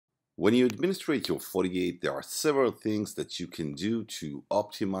When you administrate your FortiGate, there are several things that you can do to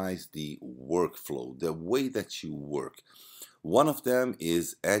optimize the workflow, the way that you work. One of them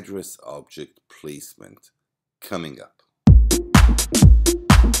is address object placement. Coming up.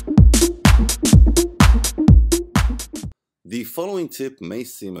 The following tip may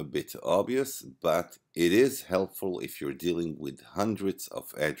seem a bit obvious, but it is helpful if you're dealing with hundreds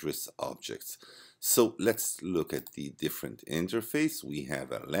of address objects. So let's look at the different interface. We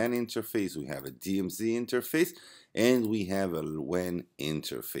have a LAN interface, we have a DMZ interface, and we have a WAN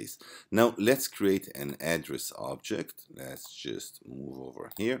interface. Now let's create an address object. Let's just move over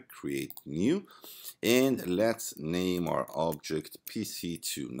here, create new, and let's name our object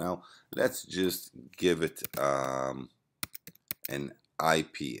PC2. Now let's just give it an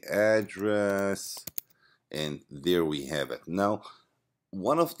IP address, and there we have it. Now,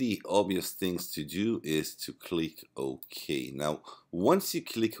 one of the obvious things to do is to click OK. Now, once you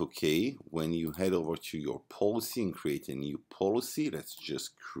click OK, when you head over to your policy and create a new policy, let's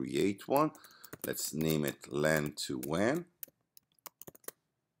just create one. Let's name it LAN to WAN.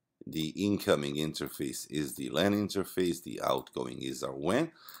 The incoming interface is the LAN interface, the outgoing is our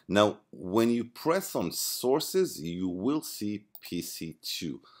WAN. Now, when you press on sources, you will see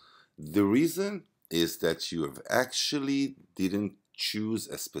PC2. The reason is that you have actually didn't choose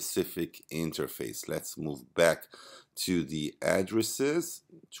a specific interface. Let's move back to the addresses,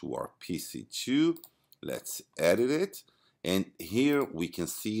 to our PC2. Let's edit it. And here we can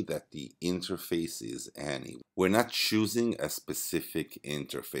see that the interface is any. We're not choosing a specific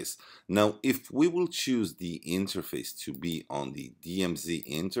interface. Now, if we will choose the interface to be on the DMZ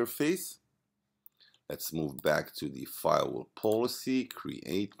interface, let's move back to the firewall policy,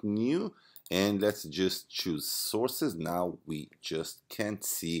 create new, and let's just choose sources. Now we just can't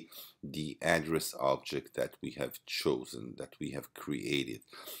see the address object that we have chosen, that we have created.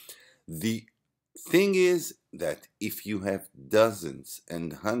 The thing is that if you have dozens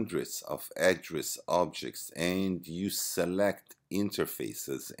and hundreds of address objects and you select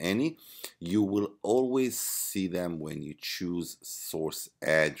interfaces any, you will always see them when you choose source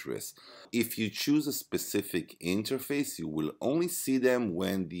address. If you choose a specific interface, you will only see them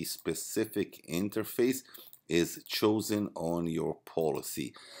when the specific interface is chosen on your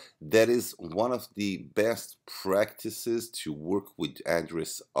policy. That is one of the best practices to work with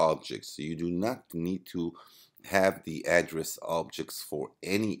address objects. So you do not need to have the address objects for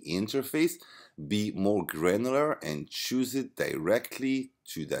any interface. Be more granular and choose it directly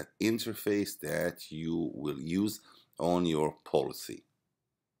to that interface that you will use on your policy.